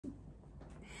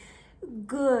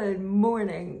Good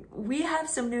morning. We have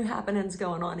some new happenings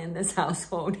going on in this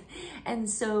household. And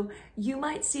so you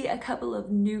might see a couple of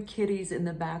new kitties in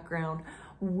the background.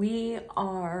 We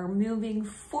are moving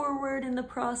forward in the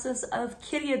process of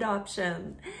kitty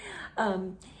adoption.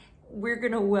 We're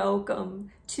gonna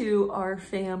welcome to our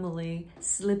family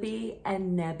Slippy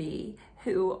and Nebby,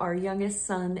 who our youngest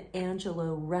son,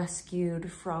 Angelo, rescued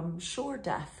from shore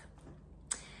death.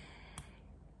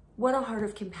 What a heart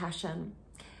of compassion.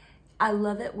 I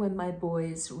love it when my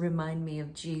boys remind me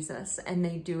of Jesus, and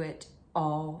they do it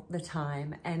all the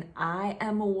time. And I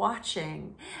am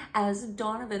watching as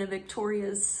Donovan and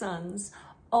Victoria's sons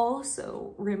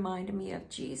also remind me of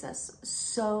Jesus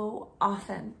so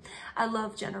often. I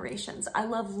love generations. I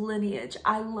love lineage.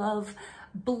 I love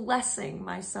blessing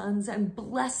my sons and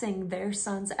blessing their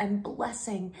sons and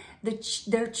blessing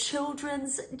their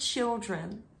children's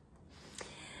children.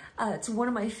 It's one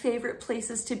of my favorite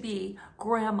places to be,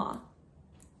 Grandma.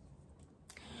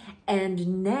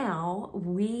 And now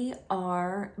we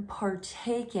are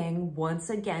partaking once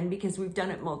again, because we've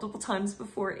done it multiple times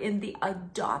before, in the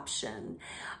adoption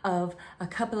of a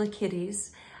couple of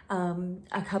kitties,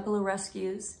 a couple of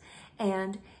rescues.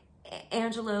 And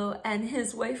Angelo and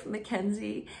his wife,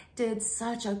 Mackenzie, did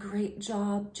such a great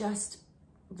job just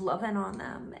loving on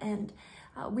them. And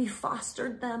we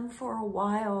fostered them for a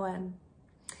while, and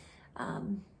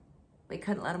we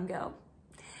couldn't let them go.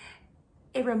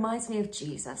 It reminds me of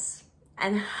Jesus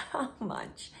and how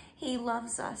much he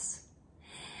loves us.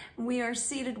 We are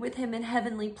seated with him in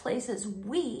heavenly places.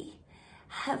 We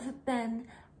have been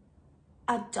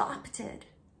adopted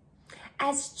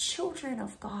as children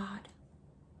of God.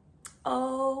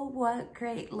 Oh, what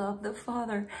great love the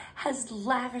Father has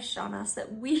lavished on us,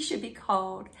 that we should be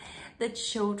called the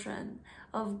children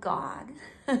of God.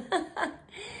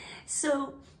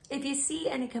 So, if you see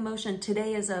any commotion,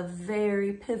 today is a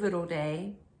very pivotal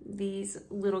day. These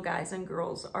little guys and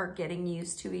girls are getting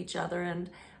used to each other, and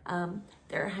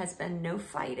there has been no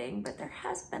fighting, but there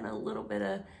has been a little bit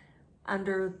of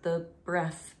under the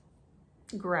breath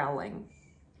growling.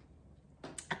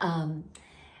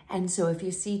 And so if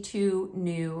you see two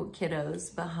new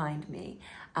kiddos behind me,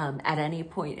 at any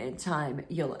point in time,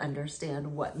 you'll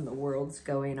understand what in the world's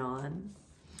going on.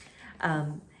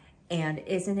 And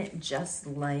isn't it just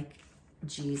like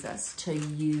Jesus to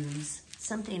use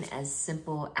something as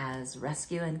simple as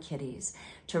rescuing kitties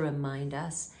to remind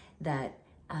us that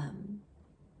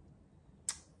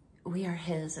we are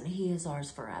his and he is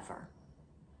ours forever.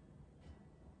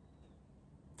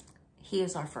 He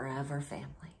is our forever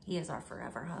family. He is our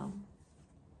forever home.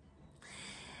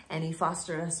 And he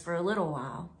fostered us for a little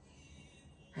while.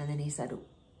 And then he said,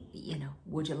 you know,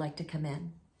 would you like to come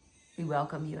in? We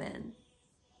welcome you in.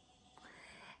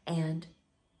 And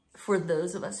for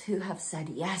those of us who have said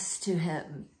yes to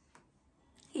him,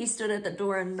 he stood at the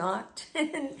door and knocked,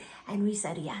 and we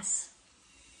said yes.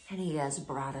 And he has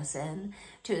brought us in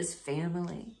to his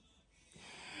family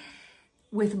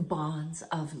with bonds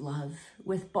of love,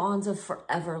 with bonds of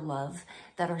forever love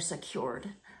that are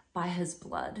secured by his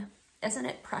blood. Isn't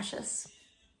it precious?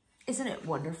 Isn't it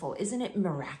wonderful? Isn't it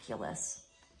miraculous?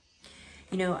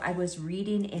 You know, I was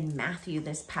reading in Matthew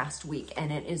this past week,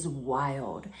 and it is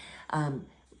wild.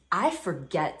 I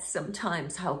forget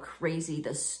sometimes how crazy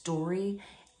the story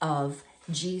of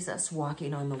Jesus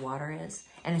walking on the water is.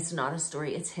 And it's not a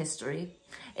story, it's history.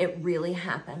 It really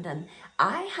happened. And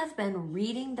I have been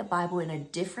reading the Bible in a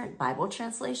different Bible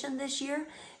translation this year,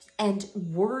 and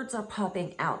words are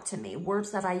popping out to me.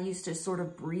 Words that I used to sort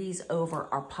of breeze over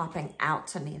are popping out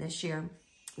to me this year.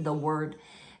 The word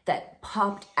that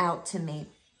popped out to me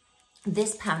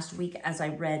this past week as I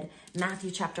read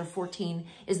Matthew chapter 14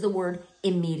 is the word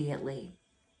immediately.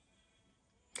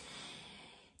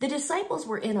 The disciples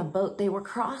were in a boat. They were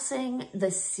crossing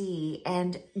the sea,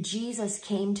 and Jesus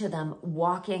came to them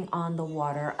walking on the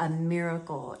water, a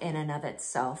miracle in and of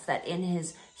itself, that in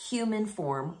his human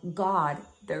form, God,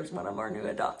 there's one of our new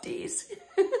adoptees,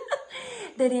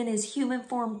 that in his human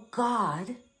form,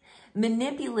 God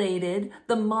manipulated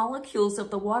the molecules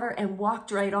of the water and walked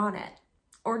right on it.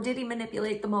 Or did he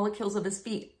manipulate the molecules of his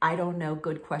feet? I don't know.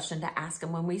 Good question to ask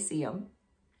him when we see him.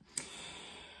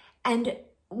 And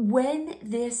when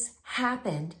this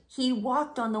happened, he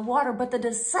walked on the water, but the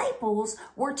disciples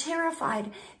were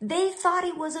terrified. They thought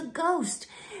he was a ghost.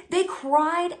 They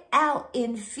cried out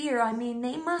in fear. I mean,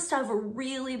 they must have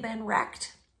really been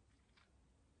wrecked.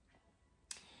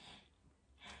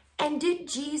 And did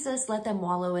Jesus let them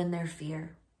wallow in their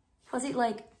fear? Was he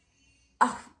like,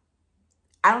 oh,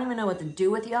 I don't even know what to do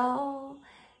with y'all.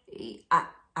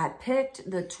 I picked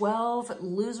the 12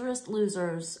 loserest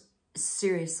losers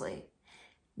seriously.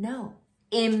 No,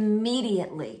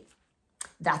 Immediately.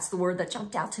 That's the word that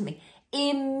jumped out to me.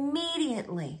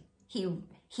 Immediately,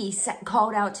 he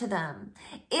called out to them,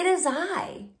 "It is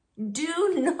I.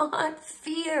 Do not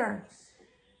fear."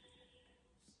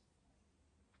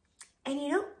 And you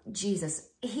know, Jesus,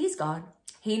 he's God.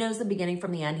 He knows the beginning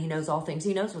from the end. He knows all things.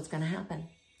 He knows what's going to happen.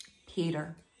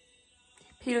 Peter's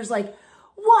like,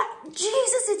 "What?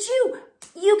 Jesus, it's you.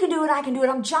 You can do it. I can do it.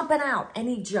 I'm jumping out." And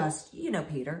he just, you know,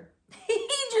 Peter, he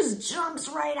just jumps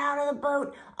right out of the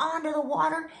boat onto the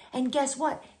water. And guess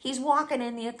what? He's walking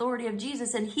in the authority of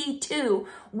Jesus, and he too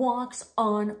walks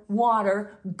on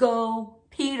water. Go,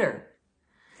 Peter.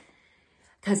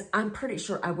 Because I'm pretty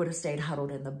sure I would have stayed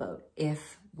huddled in the boat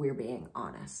if we're being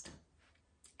honest.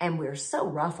 And we're so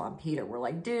rough on Peter. We're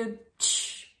like, "Dude,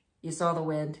 you saw the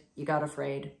wind. You got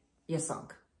afraid. You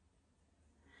sunk."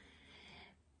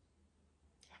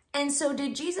 And so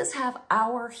did Jesus have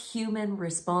our human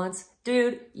response?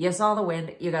 "Dude, you saw the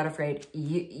wind. You got afraid.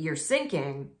 You're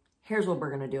sinking. Here's what we're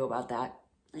going to do about that.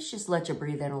 Let's just let you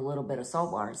breathe in a little bit of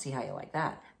salt water and see how you like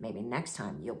that. Maybe next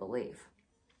time you'll believe."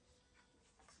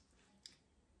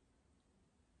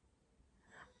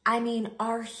 I mean,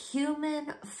 our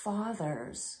human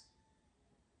fathers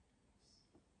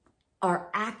are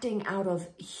acting out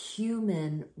of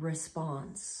human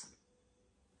response.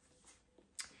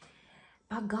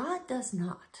 But God does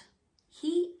not.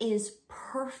 He is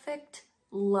perfect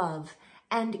love.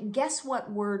 And guess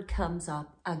what word comes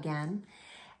up again?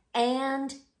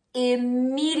 And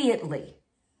immediately.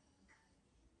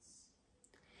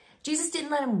 Jesus didn't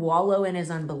let him wallow in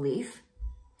his unbelief.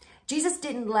 Jesus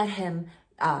didn't let him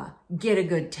get a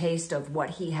good taste of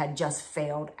what he had just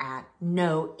failed at.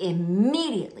 No,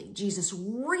 immediately, Jesus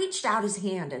reached out his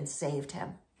hand and saved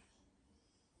him.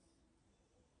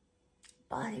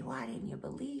 "Buddy, why didn't you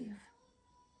believe?"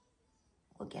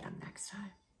 We'll get him next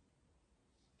time.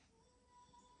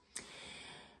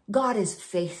 God is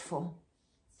faithful.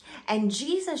 And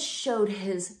Jesus showed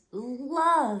his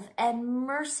love and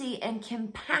mercy and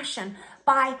compassion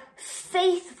by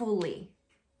faithfully,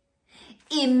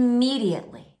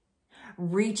 immediately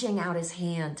reaching out his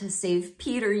hand to save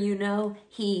Peter. You know,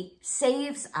 he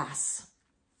saves us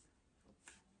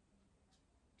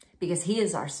because he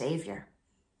is our Savior.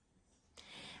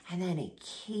 And then he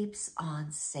keeps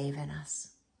on saving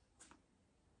us.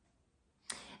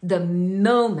 The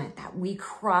moment that we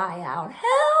cry out,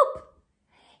 "Help!"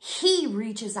 he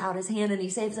reaches out his hand and he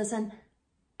saves us. And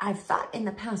I've thought in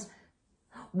the past,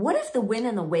 what if the wind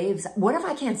and the waves, what if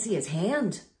I can't see his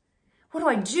hand? What do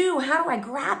I do? How do I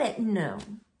grab it? No.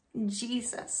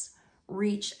 Jesus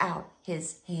reached out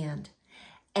his hand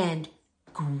and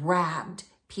grabbed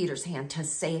Peter's hand to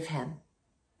save him.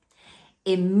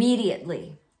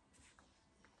 Immediately.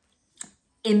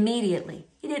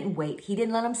 He didn't wait. He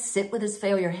didn't let him sit with his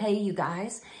failure. Hey, you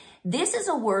guys, this is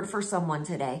a word for someone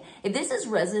today. If this is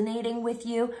resonating with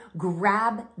you,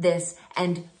 grab this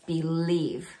and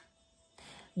believe.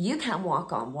 You can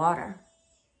walk on water.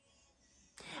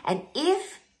 And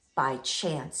if by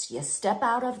chance you step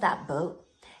out of that boat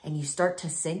and you start to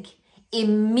sink,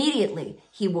 immediately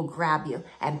he will grab you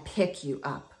and pick you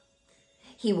up.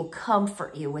 He will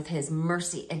comfort you with his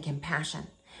mercy and compassion,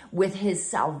 with his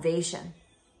salvation.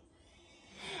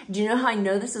 Do you know how I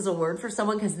know this is a word for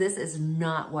someone? Because this is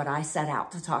not what I set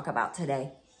out to talk about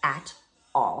today at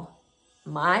all.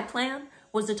 My plan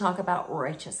was to talk about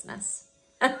righteousness.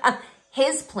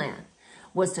 His plan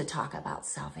was to talk about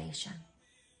salvation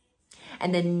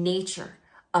and the nature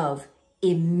of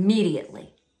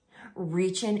immediately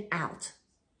reaching out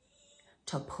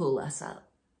to pull us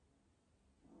up.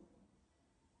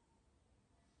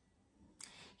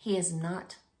 He is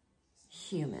not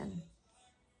human.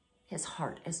 His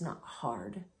heart is not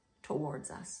hard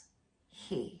towards us.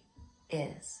 He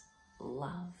is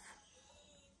love.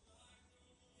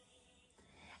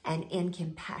 And in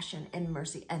compassion and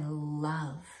mercy and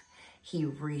love, he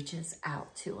reaches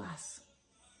out to us.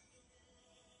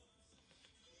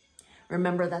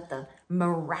 Remember that the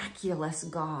miraculous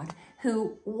God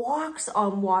who walks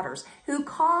on waters, who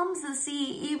calms the sea,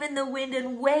 even the wind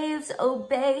and waves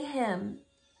obey him.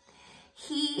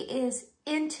 He is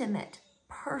intimate,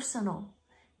 personal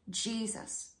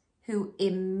Jesus who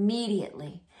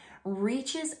immediately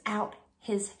reaches out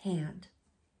his hand,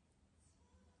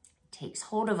 takes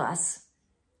hold of us,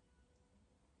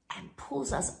 and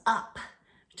pulls us up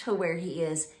to where he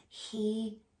is.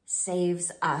 He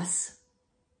saves us.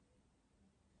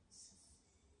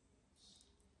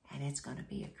 And it's going to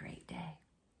be a great day.